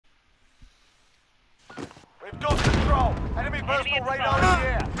We've got control. Enemy personal radar in the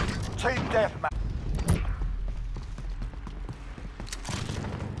air. Team deathmatch.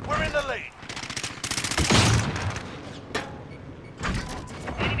 We're in the lead.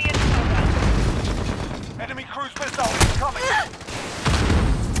 Enemy in the compound. Enemy cruise missile incoming.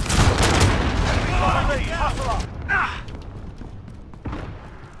 Enemy on the lead. Hustle up.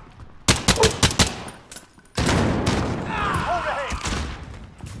 Hold ahead.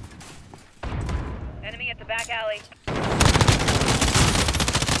 Enemy at the back alley.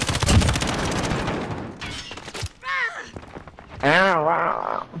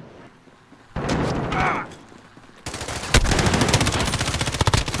 Ow.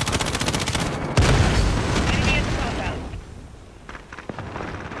 Enemy at the compound.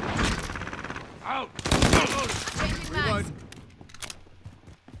 Out! Changing mags.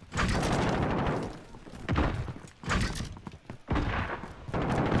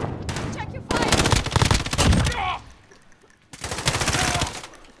 Check your fire.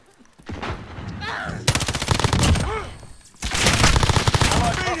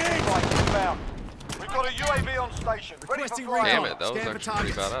 We've got a UAV on station. Ready for flight. Damn it, that was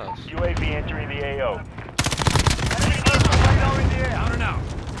actually pretty badass. UAV entering the AO. Enemy personal radar in the air. Down and out.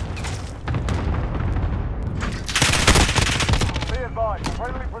 Be advised.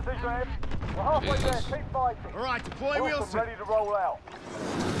 Friendly precision air. We're halfway there. Jesus. Keep fighting. All right, deploy Wilson Wilson. ready to roll out.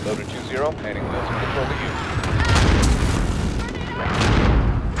 Loader 2-0, heading Wilson control to you.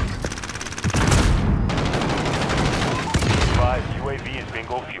 Five, UAV is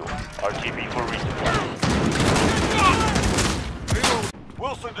bingo fuel. RTB for resupply.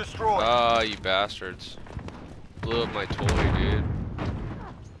 Wilson destroyed. Ah, you bastards. Blew up my toy, dude.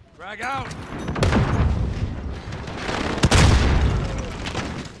 Frag out.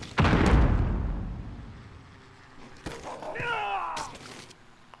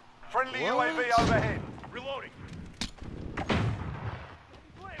 Friendly What? UAV overhead. Reloading.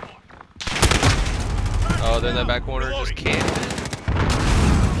 Oh, then that back corner just camping.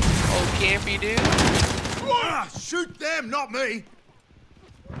 Oh, campy, dude. Shoot them, not me.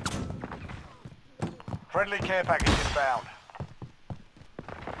 Friendly care package inbound.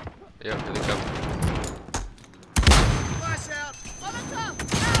 Yep, here they come. Flash out.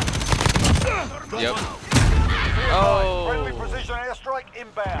 Yep. Friendly Oh. precision airstrike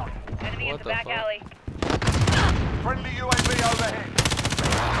inbound. Enemy What at the the back fuck? alley. Friendly UAV overhead.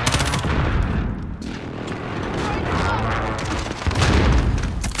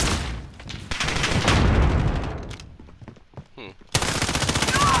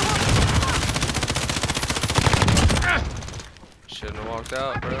 Shouldn't have walked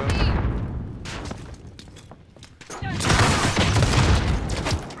out, bro.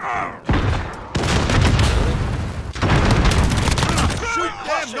 Shoot them,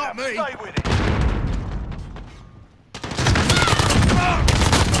 Flush it not up. me. Stay with it.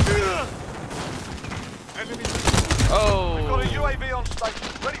 Oh. Got a UAV on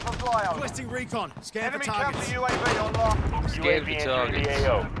station. Ready for flyover. Requesting recon. Scan Enemy for counter targets. UAV online. Scan UAV for entering the targets.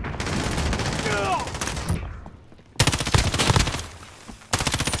 AO.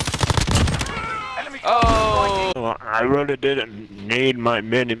 Enemy Oh. Well, I really didn't need my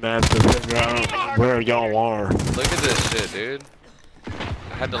mini-map to figure out where y'all are. Look at this shit, dude.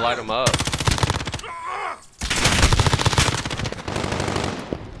 I had to light them up.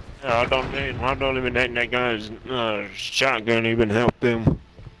 Yeah, I don't even think that guy's shotgun even helped them.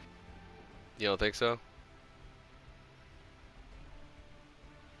 You don't think so?